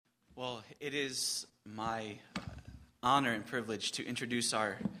Well, it is my honor and privilege to introduce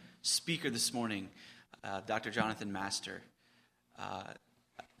our speaker this morning, Dr. Jonathan Master.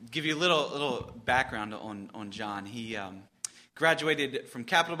 Give you a little background on John. He graduated from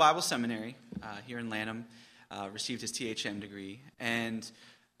Capital Bible Seminary here in Lanham, received his THM degree, and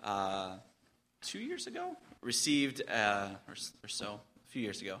 2 years ago received, a few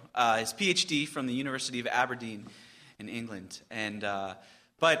years ago, his PhD from the University of Aberdeen in England. And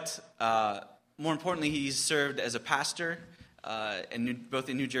but more importantly, he's served as a pastor both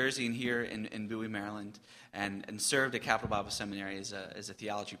in New Jersey and here in Bowie, Maryland, and served at Capital Bible Seminary as a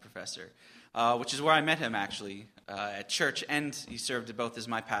theology professor, which is where I met him actually at church. And he served both as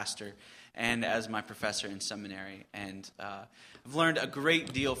my pastor and as my professor in seminary. And I've learned a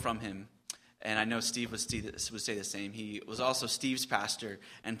great deal from him. And I know Steve would say the same. He was also Steve's pastor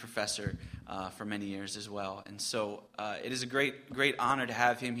and professor for many years as well. And so it is a great honor to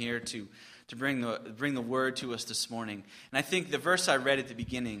have him here to bring the word to us this morning. And I think the verse I read at the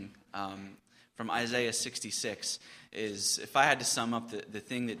beginning from Isaiah 66 is, if I had to sum up the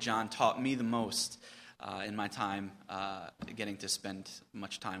thing that John taught me the most in my time getting to spend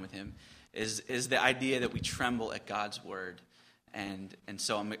much time with him, is the idea that we tremble at God's word. And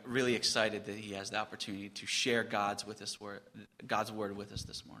so I'm really excited that he has the opportunity to share God's word with us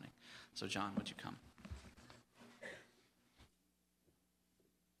this morning. So John, would you come?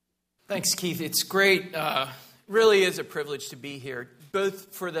 Thanks, Keith. It's great. Really is a privilege to be here,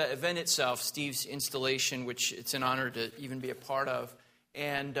 both for the event itself, Steve's installation, which it's an honor to even be a part of,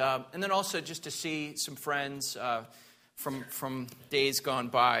 and then also just to see some friends from days gone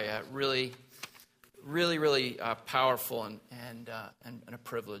by. Really powerful and a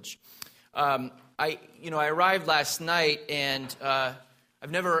privilege. I arrived last night, and I've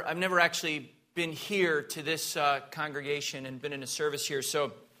never actually been here to this congregation and been in a service here.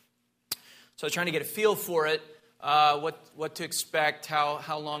 So I was trying to get a feel for it, what to expect,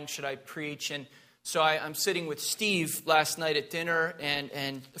 how long should I preach, and so I'm sitting with Steve last night at dinner,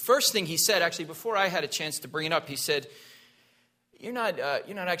 and the first thing he said, actually before I had a chance to bring it up, he said, You're not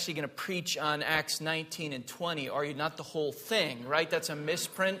actually going to preach on Acts 19 and 20, are you? Not the whole thing, right? That's a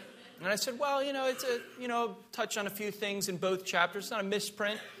misprint. And I said, well, it's a touch on a few things in both chapters. It's not a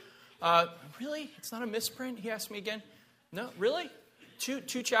misprint. Really? It's not a misprint? He asked me again. No, really?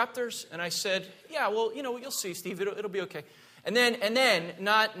 Two chapters? And I said, yeah, well, you'll see, Steve. It'll be okay. And then,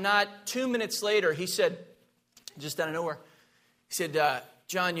 not 2 minutes later, he said, just out of nowhere, he said,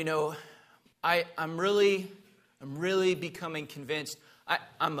 John, I'm really becoming convinced.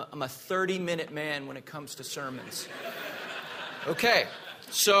 I'm a 30-minute man when it comes to sermons. Okay,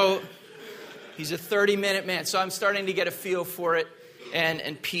 so he's a 30-minute man. So I'm starting to get a feel for it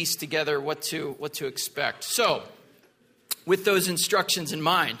and piece together what to expect. So, with those instructions in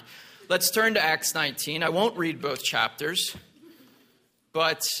mind, let's turn to Acts 19. I won't read both chapters,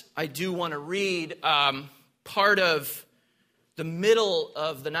 but I do want to read part of the middle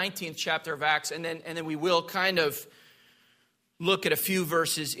of the 19th chapter of Acts, and then we will kind of look at a few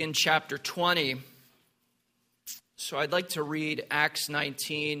verses in chapter 20. So I'd like to read Acts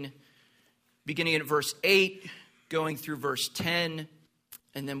 19, beginning at verse 8, going through verse 10,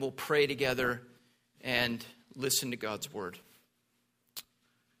 and then we'll pray together and listen to God's word.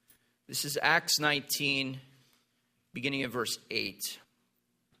 This is Acts 19, beginning at verse 8.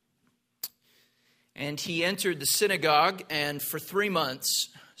 And he entered the synagogue and for 3 months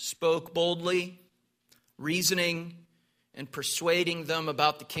spoke boldly, reasoning and persuading them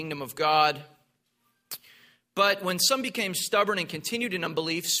about the kingdom of God. But when some became stubborn and continued in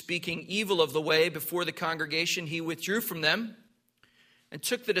unbelief, speaking evil of the way before the congregation, he withdrew from them and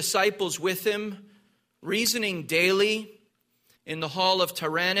took the disciples with him, reasoning daily in the hall of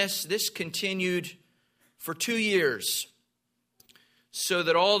Tyrannus. This continued for 2 years, so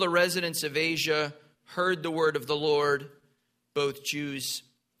that all the residents of Asia heard the word of the Lord, both Jews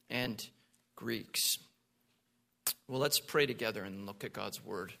and Greeks. Well, let's pray together and look at God's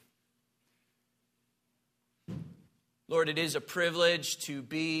word. Lord, it is a privilege to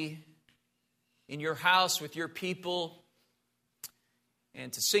be in your house with your people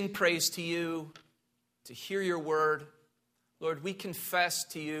and to sing praise to you, to hear your word. Lord, we confess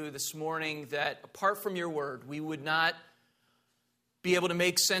to you this morning that apart from your word, we would not be able to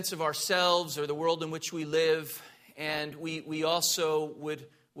make sense of ourselves or the world in which we live, and we also would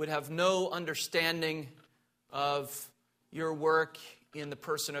have no understanding of your work in the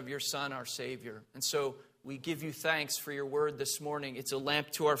person of your Son, our Savior. And so we give you thanks for your word this morning. It's a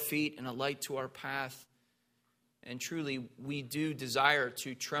lamp to our feet and a light to our path. And truly, we do desire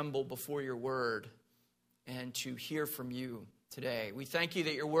to tremble before your word and to hear from you. today. We thank you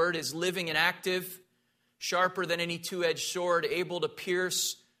that your word is living and active, sharper than any two-edged sword, able to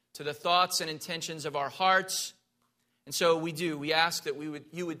pierce to the thoughts and intentions of our hearts. And so we ask that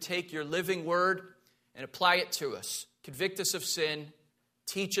you would take your living word and apply it to us. Convict us of sin,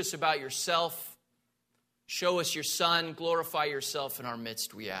 teach us about yourself, show us your Son, glorify yourself in our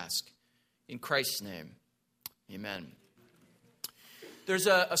midst, we ask. In Christ's name, amen. There's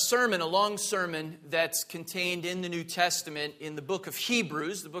a long sermon that's contained in the New Testament in the book of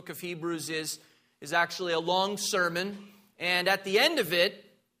Hebrews. The book of Hebrews is actually a long sermon. And at the end of it,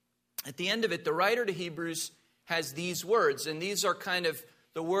 the writer to Hebrews has these words. And these are kind of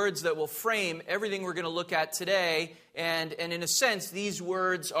the words that will frame everything we're going to look at today. And in a sense, these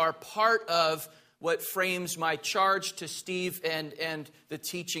words are part of what frames my charge to Steve and the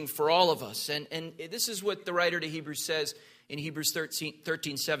teaching for all of us. And this is what the writer to Hebrews says in Hebrews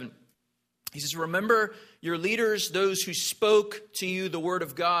 13:7. He says, "Remember your leaders, those who spoke to you the word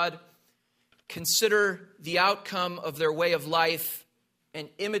of God. Consider the outcome of their way of life and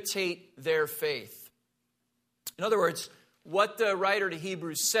imitate their faith." In other words, what the writer to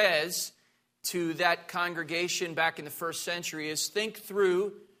Hebrews says to that congregation back in the first century is think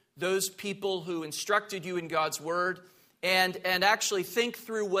through those people who instructed you in God's word and actually think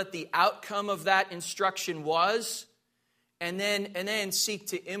through what the outcome of that instruction was and then seek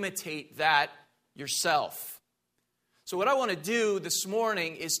to imitate that yourself. So what I want to do this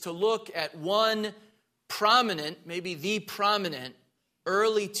morning is to look at one prominent, maybe the prominent,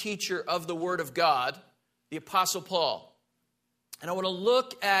 early teacher of the Word of God, the Apostle Paul. And I want to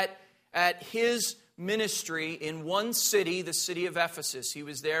look at his ministry in one city, the city of Ephesus. He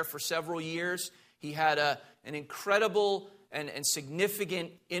was there for several years. He had an incredible and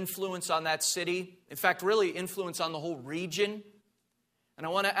significant influence on that city. In fact, really influence on the whole region. And I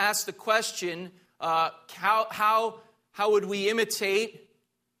want to ask the question, how would we imitate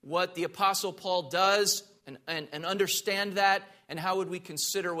what the Apostle Paul does and understand that? And how would we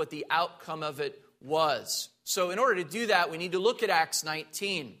consider what the outcome of it was? So in order to do that, we need to look at Acts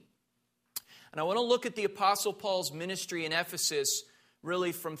 19. And I want to look at the Apostle Paul's ministry in Ephesus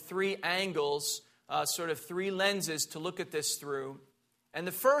really from three angles, sort of three lenses to look at this through. And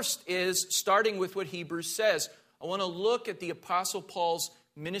the first is starting with what Hebrews says. I want to look at the Apostle Paul's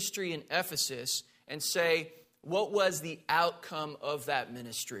ministry in Ephesus and say, what was the outcome of that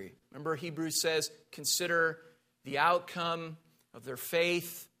ministry? Remember, Hebrews says, consider the outcome of their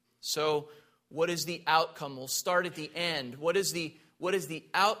faith. So, what is the outcome? We'll start at the end. What is the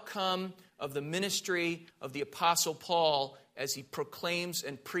outcome of the ministry of the Apostle Paul as he proclaims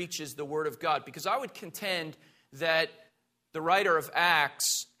and preaches the Word of God? Because I would contend that the writer of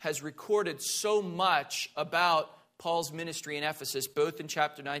Acts has recorded so much about Paul's ministry in Ephesus, both in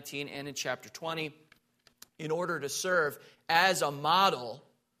chapter 19 and in chapter 20, in order to serve as a model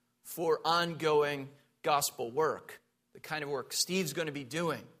for ongoing gospel work. The kind of work Steve's going to be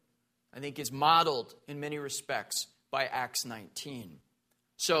doing, I think, is modeled in many respects by Acts 19.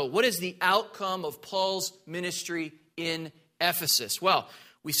 So, what is the outcome of Paul's ministry in Ephesus? Well,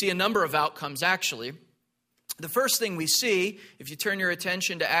 we see a number of outcomes, actually. The first thing we see, if you turn your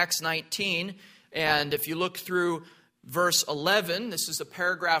attention to Acts 19, and if you look through verse 11, this is a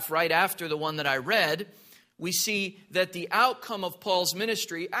paragraph right after the one that I read, we see that the outcome of Paul's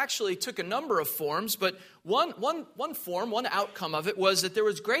ministry actually took a number of forms, but one outcome of it was that there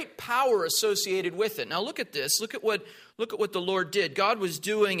was great power associated with it. Now look at this. Look at what the Lord did. God was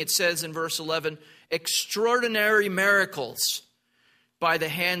doing, it says in verse 11, extraordinary miracles by the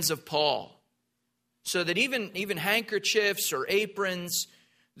hands of Paul, so that even handkerchiefs or aprons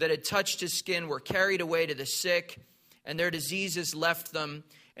that had touched his skin were carried away to the sick, and their diseases left them,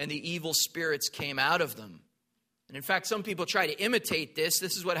 and the evil spirits came out of them. And in fact, some people try to imitate this.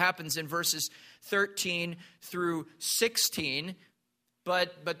 This is what happens in verses 13 through 16,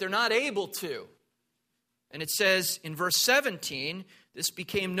 but they're not able to. And it says in verse 17, this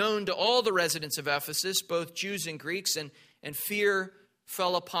became known to all the residents of Ephesus, both Jews and Greeks, and fear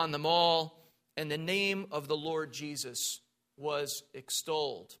fell upon them all, and the name of the Lord Jesus was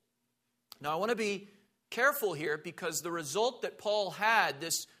extolled. Now, I want to be careful here because the result that Paul had,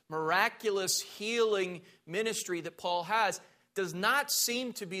 this miraculous healing ministry that Paul has, does not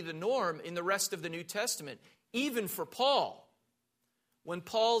seem to be the norm in the rest of the New Testament, even for Paul. When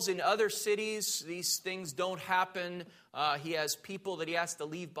Paul's in other cities, these things don't happen. He has people that he has to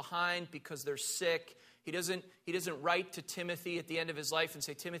leave behind because they're sick. He doesn't write to Timothy at the end of his life and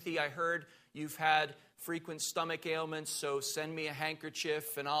say, Timothy, I heard you've had frequent stomach ailments, so send me a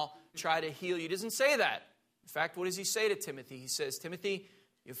handkerchief and I'll try to heal you. He doesn't say that. In fact, what does he say to Timothy? He says, Timothy,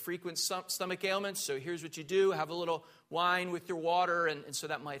 You have frequent stomach ailments, so here's what you do. Have a little wine with your water, and so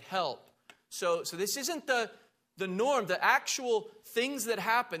that might help. So this isn't the norm. The actual things that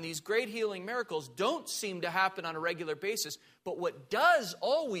happen, these great healing miracles, don't seem to happen on a regular basis. But what does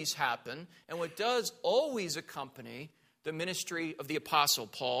always happen, and what does always accompany the ministry of the Apostle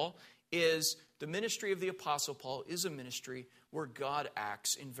Paul, is the ministry of the Apostle Paul is a ministry where God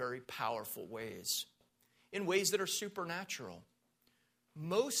acts in very powerful ways, in ways that are supernatural.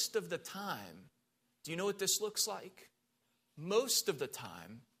 Most of the time, do you know what this looks like? Most of the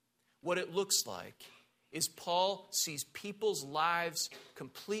time, what it looks like is Paul sees people's lives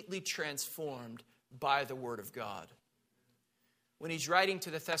completely transformed by the Word of God. When he's writing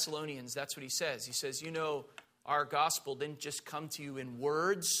to the Thessalonians, that's what he says. He says, you know, our gospel didn't just come to you in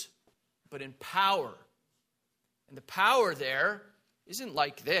words, but in power. And the power there isn't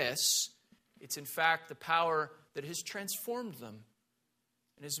like this. It's in fact the power that has transformed them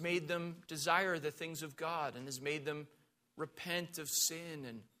and has made them desire the things of God and has made them repent of sin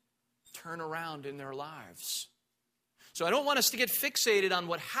and turn around in their lives. So I don't want us to get fixated on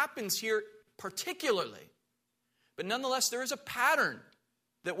what happens here particularly. But nonetheless, there is a pattern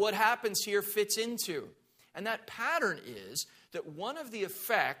that what happens here fits into. And that pattern is that one of the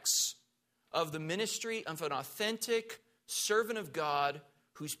effects of the ministry of an authentic servant of God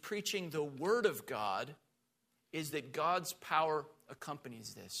who's preaching the Word of God is that God's power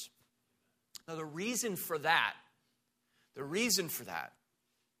accompanies this. Now, the reason for that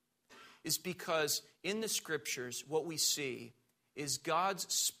is because in the Scriptures, what we see is God's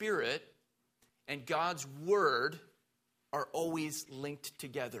Spirit and God's Word are always linked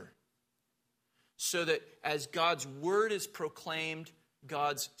together. So that as God's Word is proclaimed,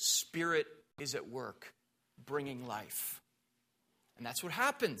 God's Spirit is at work, bringing life. And that's what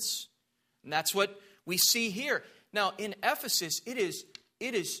happens. And that's what we see here. Now, in Ephesus, it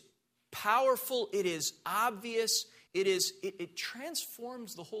is powerful, it is obvious, it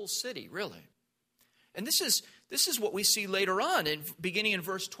transforms the whole city, really. And this is what we see later on, beginning in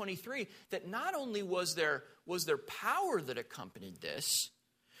verse 23, that not only was there power that accompanied this,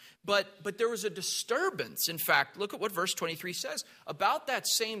 but there was a disturbance. In fact, look at what verse 23 says. About that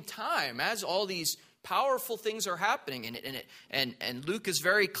same time, as all these powerful things are happening, and Luke is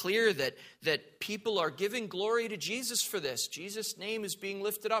very clear that people are giving glory to Jesus for this. Jesus' name is being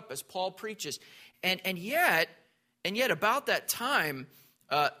lifted up as Paul preaches. And yet about that time,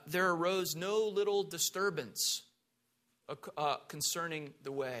 there arose no little disturbance concerning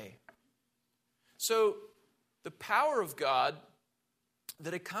the way. So the power of God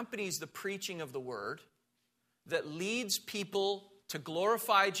that accompanies the preaching of the Word, that leads people to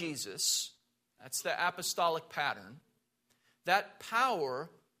glorify Jesus, that's the apostolic pattern, that power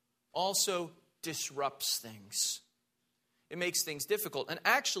also disrupts things. It makes things difficult. And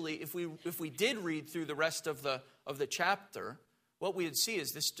actually, if we did read through the rest of the chapter, what we would see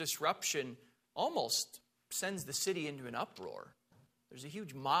is this disruption almost sends the city into an uproar. There's a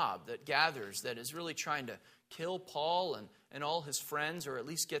huge mob that gathers that is really trying to kill Paul and all his friends, or at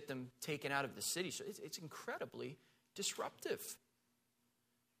least get them taken out of the city. So it's incredibly disruptive.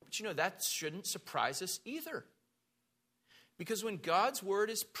 But you know, that shouldn't surprise us either. Because when God's word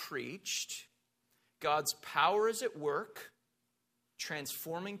is preached, God's power is at work,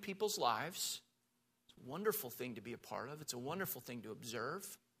 transforming people's lives. It's a wonderful thing to be a part of. It's a wonderful thing to observe.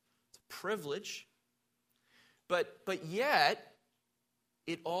 It's a privilege. But yet,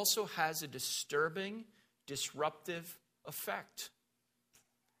 it also has a disturbing, disruptive effect.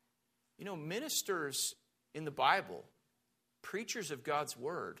 You know, ministers in the Bible, preachers of God's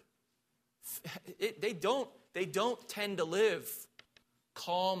word, they don't tend to live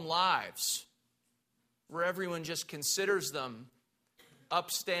calm lives where everyone just considers them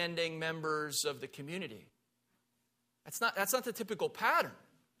upstanding members of the community. That's not the typical pattern.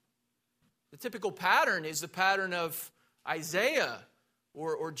 The typical pattern is the pattern of Isaiah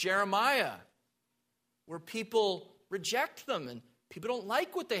or Jeremiah, where people reject them and people don't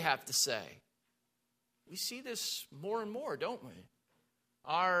like what they have to say. We see this more and more, don't we?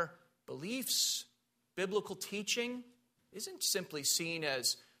 Our beliefs, biblical teaching, isn't simply seen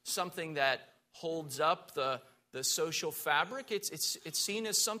as something that holds up the social fabric. It's seen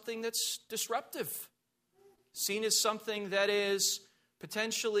as something that's disruptive, seen as something that is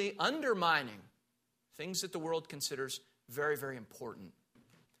potentially undermining things that the world considers very, very important.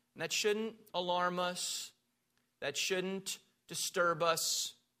 And that shouldn't alarm us. That shouldn't disturb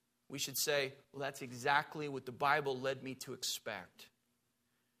us. We should say, well, that's exactly what the Bible led me to expect.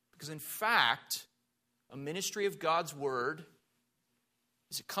 Because in fact, a ministry of God's word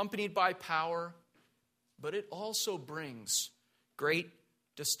is accompanied by power, but it also brings great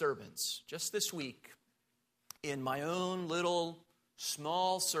disturbance. Just this week, in my own little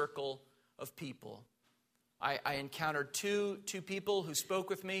small circle of people, I encountered two people who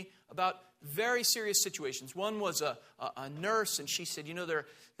spoke with me about very serious situations. One was a nurse, and she said,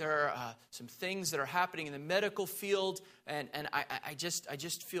 there are some things that are happening in the medical field, and I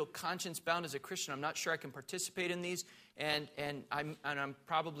just feel conscience bound as a Christian. I'm not sure I can participate in these, and I'm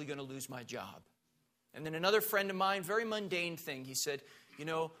probably going to lose my job. And then another friend of mine, very mundane thing, he said,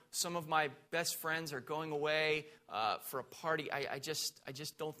 some of my best friends are going away for a party. I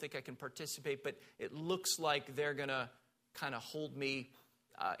just don't think I can participate, but it looks like they're going to kind of hold me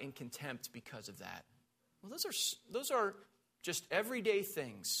in contempt because of that. Well, those are just everyday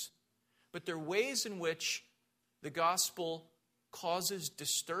things, but they're ways in which the gospel causes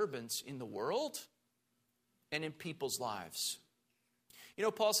disturbance in the world and in people's lives.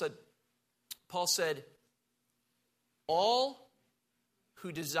 Paul said, all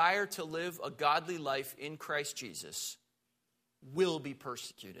who desire to live a godly life in Christ Jesus will be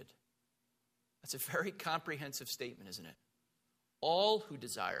persecuted. That's a very comprehensive statement, isn't it? All who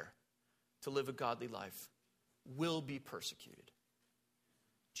desire to live a godly life will be persecuted.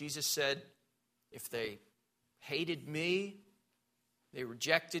 Jesus said, if they hated me, they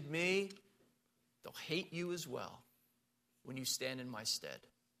rejected me, they'll hate you as well when you stand in my stead.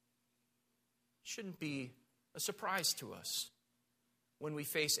 It shouldn't be a surprise to us when we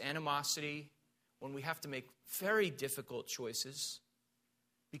face animosity, when we have to make very difficult choices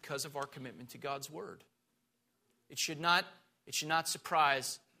because of our commitment to God's word. It should not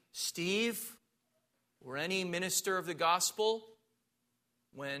surprise Steve or any minister of the gospel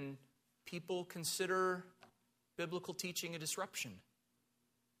when people consider biblical teaching a disruption.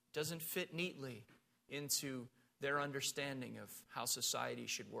 It doesn't fit neatly into their understanding of how society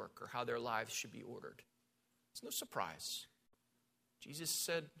should work or how their lives should be ordered. It's no surprise. Jesus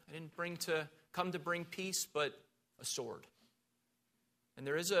said, I didn't come to bring peace, but a sword. And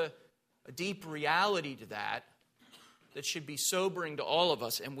there is a deep reality to that should be sobering to all of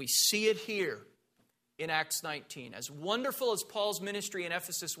us, and we see it here in Acts 19. As wonderful as Paul's ministry in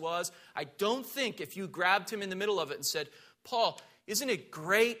Ephesus was, I don't think if you grabbed him in the middle of it and said, Paul, isn't it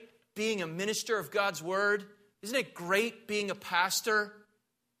great being a minister of God's word? Isn't it great being a pastor?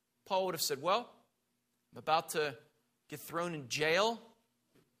 Paul would have said, well, I'm about to get thrown in jail.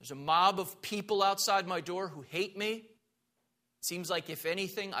 There's a mob of people outside my door who hate me. It seems like, if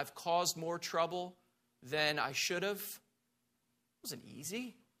anything, I've caused more trouble than I should have. It wasn't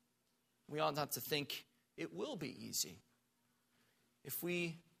easy. We ought not to think it will be easy. If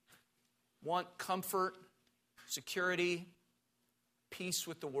we want comfort, security, peace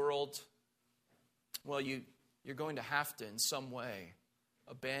with the world, well, you're going to have to, in some way,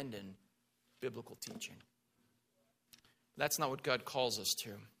 abandon biblical teaching. That's not what God calls us to.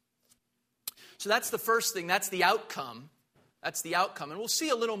 So that's the first thing. That's the outcome. That's the outcome. And we'll see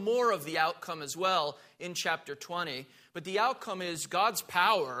a little more of the outcome as well in chapter 20. But the outcome is God's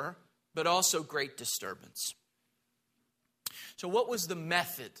power, but also great disturbance. So what was the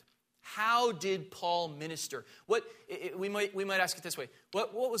method? How did Paul minister? We might ask it this way.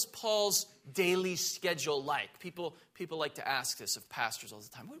 What was Paul's daily schedule like? People like to ask this of pastors all the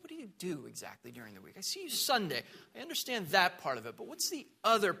time. What do you do exactly during the week? I see you Sunday. I understand that part of it. But what's the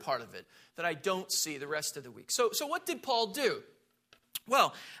other part of it that I don't see the rest of the week? So what did Paul do?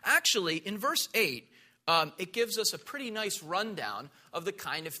 Well, actually, in verse 8, it gives us a pretty nice rundown of the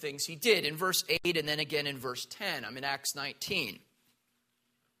kind of things he did. In verse 8 and then again in verse 10. I'm in Acts 19.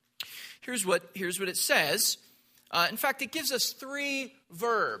 Here's what it says. In fact, it gives us three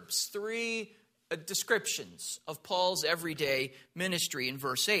verbs, three descriptions of Paul's everyday ministry in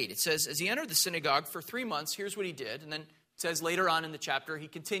verse 8. It says, as he entered the synagogue for 3 months, here's what he did. And then it says later on in the chapter, he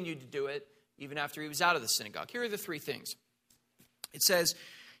continued to do it even after he was out of the synagogue. Here are the three things. It says,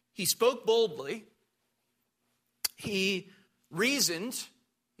 he spoke boldly. He reasoned.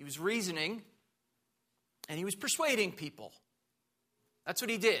 He was reasoning. And he was persuading people. That's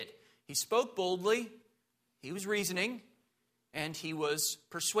what he did. He spoke boldly, he was reasoning, and he was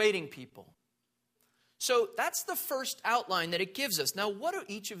persuading people. So that's the first outline that it gives us. Now, what do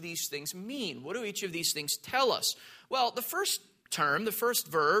each of these things mean? What do each of these things tell us? Well, the first term, the first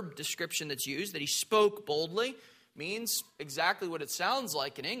verb description that's used, that he spoke boldly, means exactly what it sounds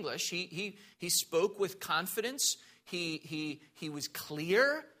like in English. He spoke with confidence. He was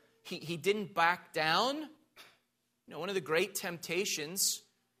clear. He didn't back down. You know, one of the great temptations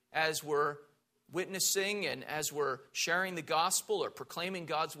as we're witnessing and as we're sharing the gospel or proclaiming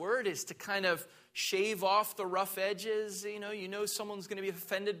God's word is to kind of shave off the rough edges. You know someone's going to be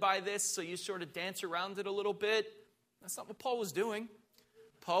offended by this, so you sort of dance around it a little bit. That's not what Paul was doing.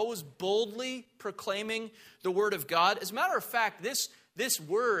 Paul was boldly proclaiming the word of God. As a matter of fact, this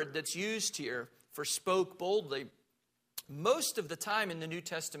word that's used here for spoke boldly, most of the time in the New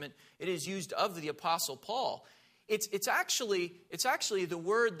Testament, it is used of the Apostle Paul. It's actually the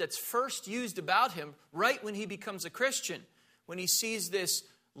word that's first used about him right when he becomes a Christian. When he sees this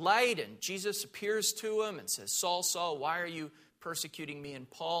light and Jesus appears to him and says, Saul, Saul, why are you persecuting me? And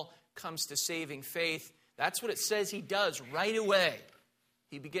Paul comes to saving faith. That's what it says he does right away.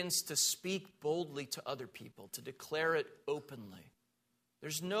 He begins to speak boldly to other people, to declare it openly. There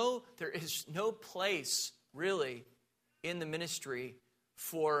is no place, really, in the ministry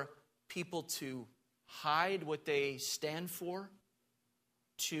for people to hide what they stand for,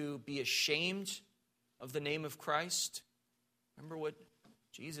 to be ashamed of the name of Christ. Remember what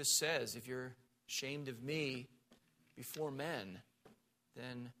Jesus says, if you're ashamed of me before men,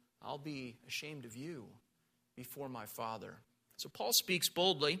 then I'll be ashamed of you before my Father. So Paul speaks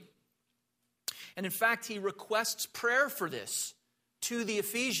boldly, and in fact, he requests prayer for this to the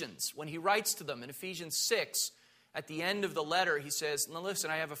Ephesians when he writes to them in Ephesians 6. At the end of the letter, he says, now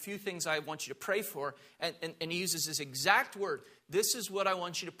listen, I have a few things I want you to pray for. And he uses this exact word. This is what I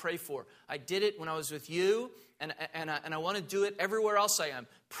want you to pray for. I did it when I was with you, and I want to do it everywhere else I am.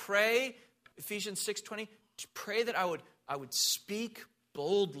 Pray, Ephesians 6:20, pray that I would speak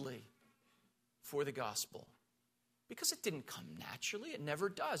boldly for the gospel. Because it didn't come naturally. It never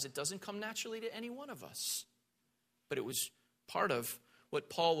does. It doesn't come naturally to any one of us. But it was part of what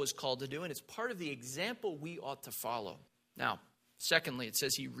Paul was called to do, and it's part of the example we ought to follow. Now, secondly, it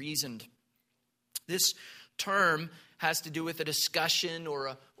says he reasoned. This term has to do with a discussion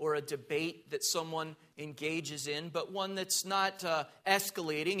or a debate that someone engages in, but one that's not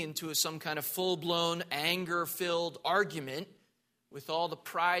escalating into some kind of full-blown, anger-filled argument with all the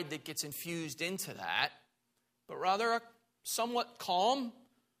pride that gets infused into that, but rather a somewhat calm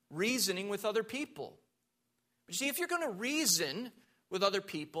reasoning with other people. But you see, if you're going to reason with other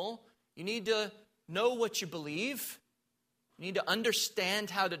people, you need to know what you believe. You need to understand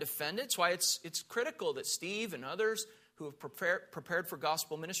how to defend it. That's why it's critical that Steve and others who have prepared for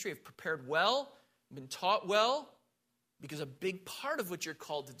gospel ministry have prepared well, been taught well, because a big part of what you're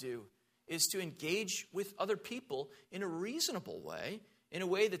called to do is to engage with other people in a reasonable way, in a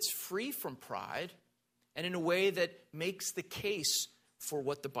way that's free from pride, and in a way that makes the case for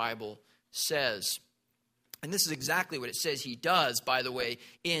what the Bible says. And this is exactly what it says he does, by the way,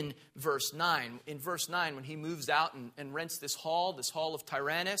 in verse 9. In verse 9, when he moves out and rents this hall of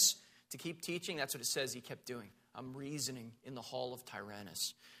Tyrannus, to keep teaching, that's what it says he kept doing. I'm reasoning in the hall of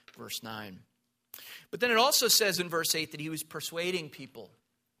Tyrannus, verse 9. But then it also says in verse 8 that he was persuading people.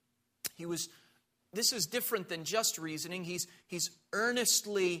 This is different than just reasoning. He's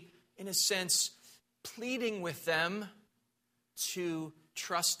earnestly, in a sense, pleading with them to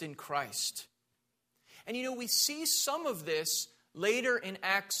trust in Christ. And we see some of this later in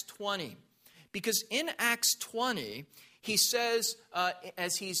Acts 20. Because in Acts 20, he says,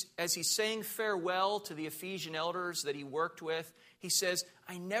 as he's saying farewell to the Ephesian elders that he worked with, he says,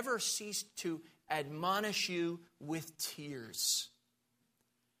 I never ceased to admonish you with tears.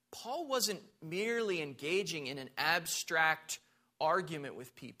 Paul wasn't merely engaging in an abstract argument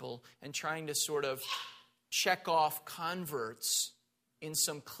with people and trying to sort of check off converts in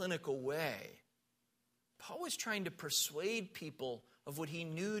some clinical way. Paul was trying to persuade people of what he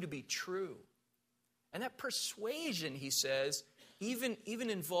knew to be true. And that persuasion, he says, even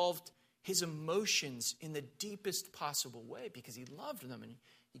involved his emotions in the deepest possible way, because he loved them and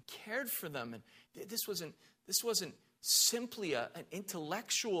he cared for them. And this wasn't simply an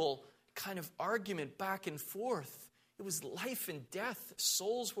intellectual kind of argument back and forth. It was life and death.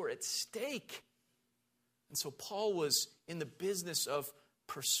 Souls were at stake. And so Paul was in the business of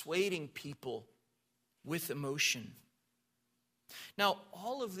persuading people with emotion. Now,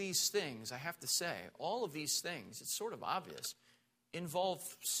 all of these things, I have to say, all of these things, it's sort of obvious, involve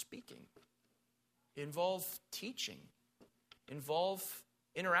speaking, involve teaching, involve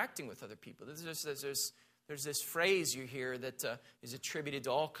interacting with other people. There's this phrase you hear that is attributed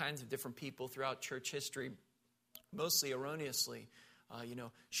to all kinds of different people throughout church history, mostly erroneously.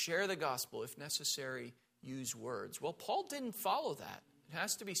 Share the gospel. If necessary, use words. Well, Paul didn't follow that. It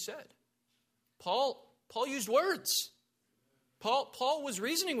has to be said. Paul used words. Paul was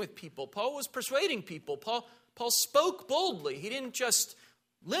reasoning with people. Paul was persuading people. Paul spoke boldly. He didn't just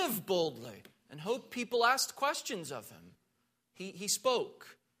live boldly and hope people asked questions of him. He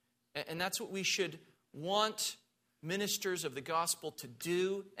spoke. And that's what we should want ministers of the gospel to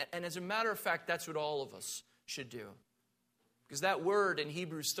do. And as a matter of fact, that's what all of us should do. Because that word in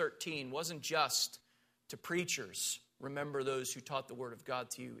Hebrews 13 wasn't just to preachers remember those who taught the word of God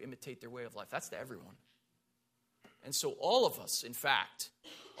to you, imitate their way of life. That's to everyone. And so all of us, in fact,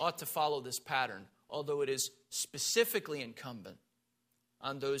 ought to follow this pattern, although it is specifically incumbent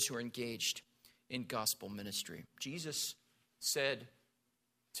on those who are engaged in gospel ministry. Jesus said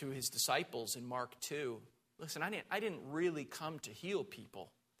to his disciples in Mark 2, listen, I didn't really come to heal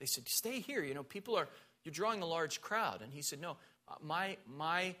people. They said, stay here. You know, you're drawing a large crowd. And he said, no,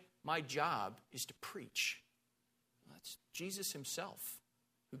 my job is to preach. That's Jesus himself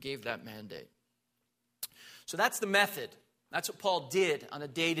who gave that mandate. So that's the method. That's what Paul did on a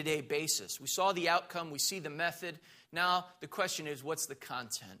day-to-day basis. We saw the outcome. We see the method. Now the question is, what's the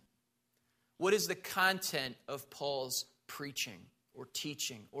content? What is the content of Paul's preaching or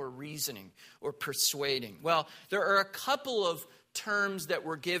teaching or reasoning or persuading? Well, there are a couple of terms that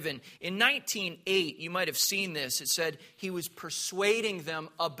were given. In 19:8, you might have seen this. It said he was persuading them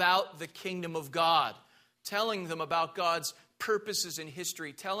about the kingdom of God, telling them about God's purposes in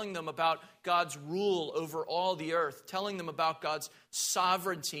history, telling them about God's rule over all the earth, telling them about God's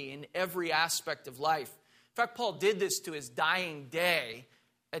sovereignty in every aspect of life. In fact, Paul did this to his dying day.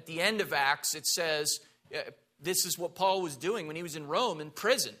 At the end of Acts, it says this is what Paul was doing when he was in Rome in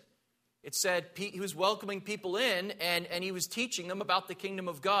prison. It said he was welcoming people in and he was teaching them about the kingdom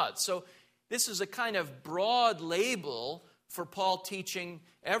of God. So this is a kind of broad label for Paul teaching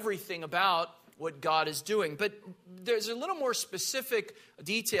everything about what God is doing. But there's a little more specific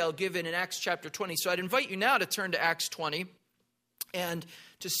detail given in Acts chapter 20. So I'd invite you now to turn to Acts 20 and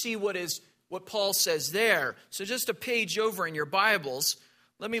to see what Paul says there. So just a page over in your Bibles,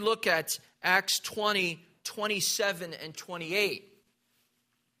 let me look at Acts 20, 27 and 28.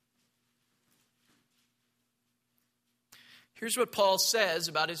 Here's what Paul says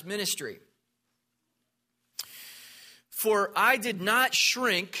about his ministry. For I did not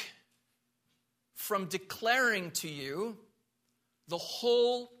shrink from declaring to you the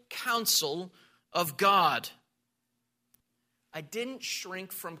whole counsel of God. I didn't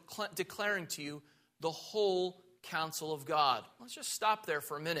shrink from declaring to you the whole counsel of God. Let's just stop there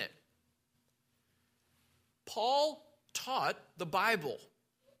for a minute. Paul taught the Bible.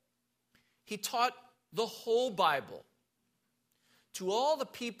 He taught the whole Bible to all the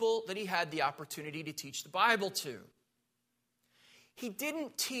people that he had the opportunity to teach the Bible to. He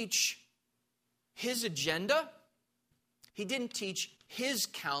didn't teach his agenda. He didn't teach his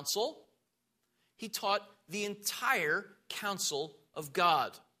counsel. He taught the entire counsel of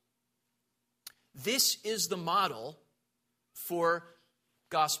God. This is the model for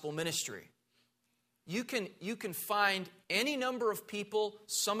gospel ministry. You can find any number of people.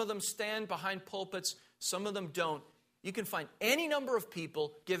 Some of them stand behind pulpits. Some of them don't. You can find any number of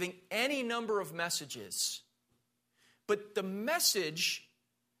people giving any number of messages. But the message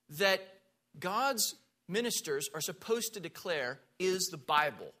that God's ministers are supposed to declare is the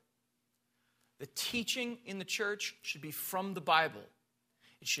Bible. The teaching in the church should be from the Bible.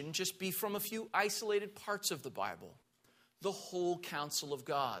 It shouldn't just be from a few isolated parts of the Bible. The whole counsel of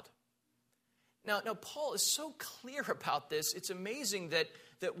God. Now Paul is so clear about this. It's amazing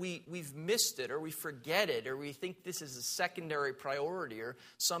that we've missed it, or we forget it, or we think this is a secondary priority or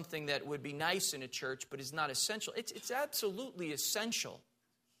something that would be nice in a church but is not essential. It's absolutely essential.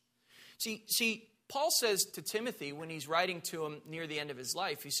 See, Paul says to Timothy when he's writing to him near the end of his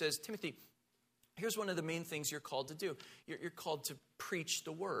life, he says, Timothy, here's one of the main things you're called to do. You're called to preach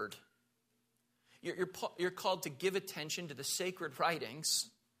the word. You're called to give attention to the sacred writings,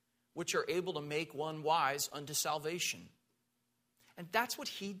 which are able to make one wise unto salvation. And that's what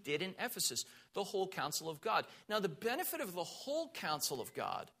he did in Ephesus, the whole counsel of God. Now, the benefit of the whole counsel of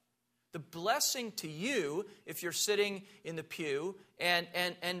God, the blessing to you if you're sitting in the pew, and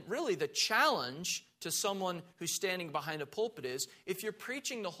really the challenge to someone who's standing behind a pulpit is, if you're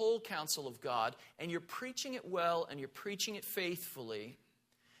preaching the whole counsel of God, and you're preaching it well, and you're preaching it faithfully,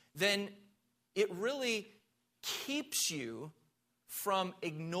 then it really keeps you from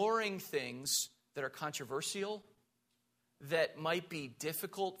ignoring things that are controversial, that might be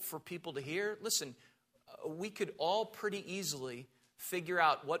difficult for people to hear. Listen, we could all pretty easily figure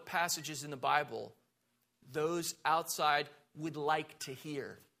out what passages in the Bible those outside would like to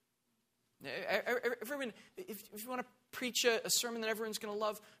hear. Everyone, if you want to preach a sermon that everyone's going to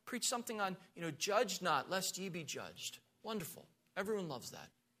love, preach something on, judge not, lest ye be judged. Wonderful. Everyone loves that.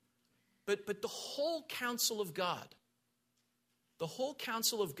 But the whole counsel of God, the whole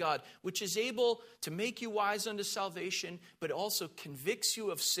counsel of God, which is able to make you wise unto salvation, but also convicts you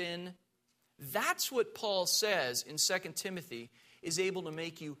of sin, that's what Paul says in 2 Timothy is able to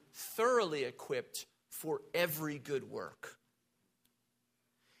make you thoroughly equipped for every good work.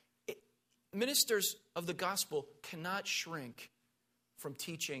 ministers of the gospel cannot shrink from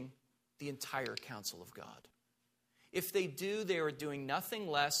teaching the entire counsel of God. If they do, they are doing nothing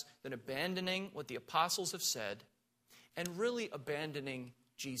less than abandoning what the apostles have said and really abandoning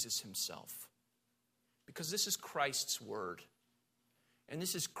Jesus himself. Because this is Christ's word. And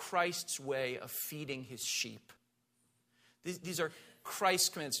this is Christ's way of feeding his sheep. These are Christ's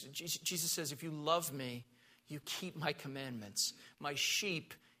commands. Jesus says, if you love me, you keep my commandments. My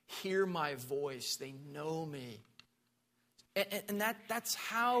sheep hear my voice. They know me. And that's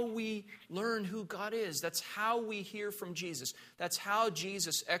how we learn who God is. That's how we hear from Jesus. That's how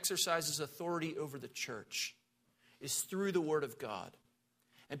Jesus exercises authority over the church, is through the Word of God.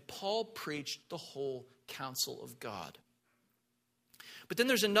 And Paul preached the whole counsel of God. But then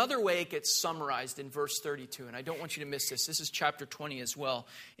there's another way it gets summarized in verse 32, and I don't want you to miss this. This is chapter 20 as well.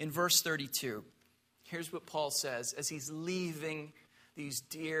 In verse 32, here's what Paul says as he's leaving these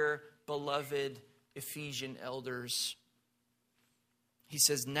dear, beloved Ephesian elders. He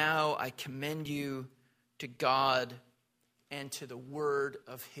says, now I commend you to God and to the word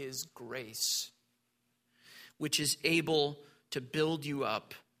of his grace, which is able to build you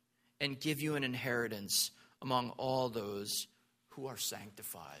up and give you an inheritance among all those who are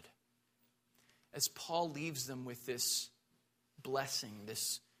sanctified. As Paul leaves them with this blessing,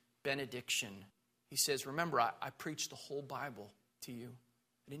 this benediction, he says, remember, I preached the whole Bible to you.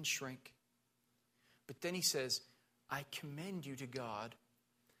 I didn't shrink. But then he says, I commend you to God,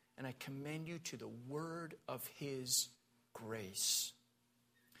 and I commend you to the word of his grace.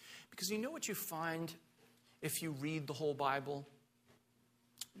 Because you know what you find if you read the whole Bible?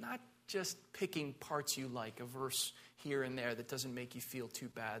 Not just picking parts you like, a verse here and there that doesn't make you feel too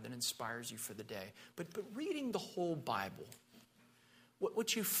bad, that inspires you for the day. But reading the whole Bible,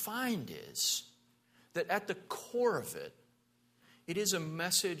 what you find is that at the core of it, it is a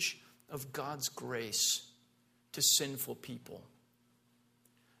message of God's grace to sinful people.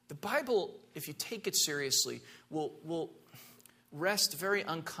 The Bible, if you take it seriously, will rest very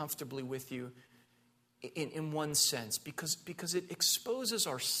uncomfortably with you in one sense, because it exposes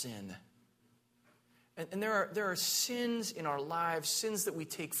our sin. And there are sins in our lives, sins that we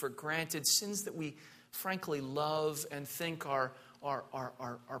take for granted, sins that we frankly love and think are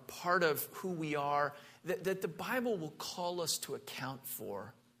part of who we are, that the Bible will call us to account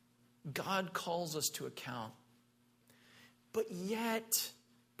for. God calls us to account. But yet,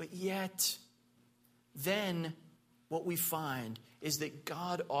 then what we find is that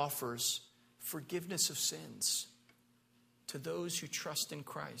God offers forgiveness of sins to those who trust in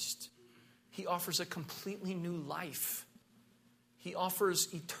Christ. He offers a completely new life. He offers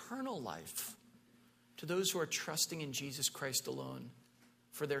eternal life to those who are trusting in Jesus Christ alone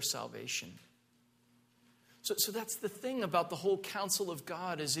for their salvation. So that's the thing about the whole counsel of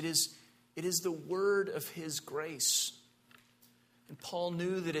God, is it is the word of his grace. And Paul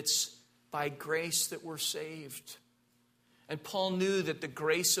knew that it's by grace that we're saved. And Paul knew that the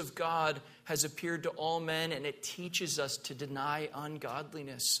grace of God has appeared to all men, and it teaches us to deny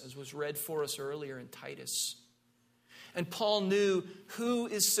ungodliness, as was read for us earlier in Titus. And Paul knew who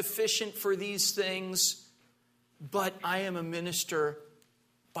is sufficient for these things, but I am a minister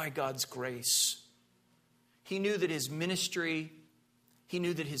by God's grace. He knew that his ministry, he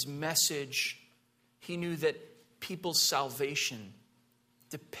knew that his message, he knew that people's salvation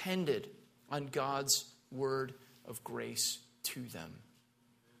depended on God's word of grace to them.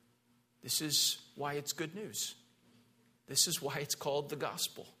 This is why it's good news. This is why it's called the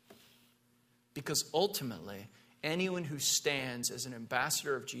gospel. Because ultimately, anyone who stands as an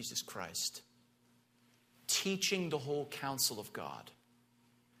ambassador of Jesus Christ, teaching the whole counsel of God,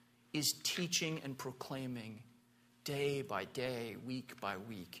 is teaching and proclaiming day by day, week by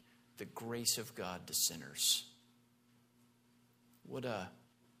week, the grace of God to sinners. What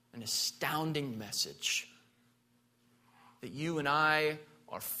an astounding message. That you and I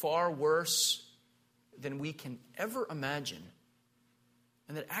are far worse than we can ever imagine.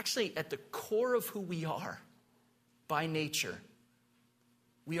 And that actually at the core of who we are, by nature,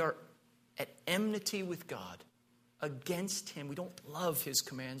 we are at enmity with God, against him. We don't love his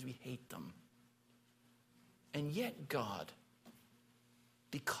commands, we hate them. And yet God,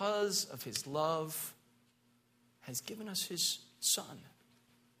 because of his love, has given us his Son,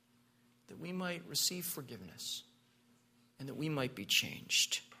 that we might receive forgiveness and that we might be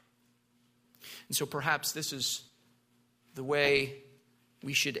changed. And so perhaps this is the way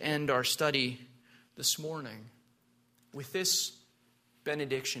we should end our study this morning, with this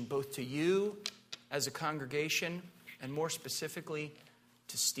benediction, both to you as a congregation and more specifically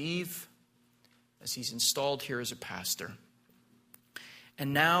to Steve as he's installed here as a pastor.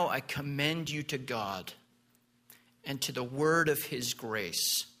 And now I commend you to God and to the word of his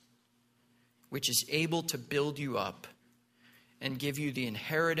grace, which is able to build you up and give you the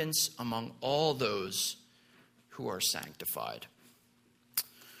inheritance among all those who are sanctified.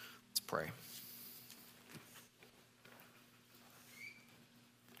 Let's pray.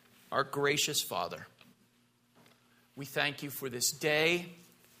 Our gracious Father, we thank you for this day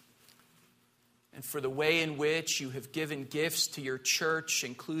and for the way in which you have given gifts to your church,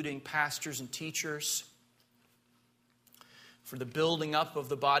 including pastors and teachers, for the building up of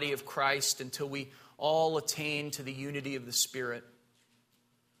the body of Christ until we all attain to the unity of the Spirit.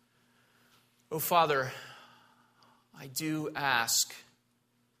 Oh, Father, I do ask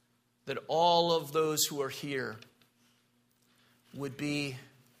that all of those who are here would be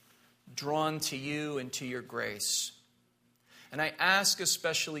drawn to you and to your grace. And I ask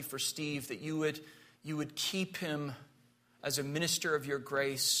especially for Steve that you would keep him as a minister of your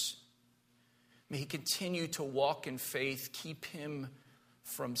grace. May he continue to walk in faith. Keep him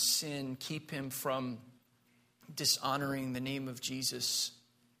from sin. Keep him from dishonoring the name of Jesus.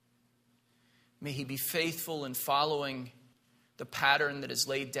 May he be faithful in following the pattern that is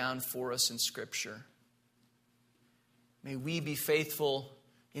laid down for us in Scripture. May we be faithful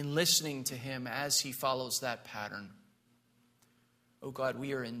in listening to him as he follows that pattern. Oh God,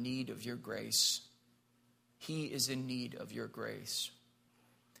 we are in need of your grace. He is in need of your grace.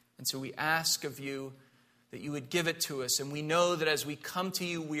 And so we ask of you that you would give it to us. And we know that as we come to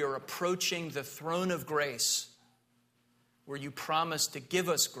you, we are approaching the throne of grace, where you promise to give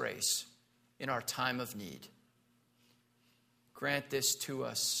us grace in our time of need. Grant this to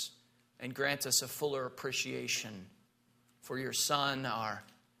us and grant us a fuller appreciation for your Son, our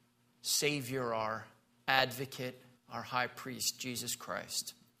Savior, our advocate, our high priest, Jesus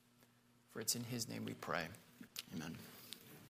Christ. For it's in his name we pray. Amen.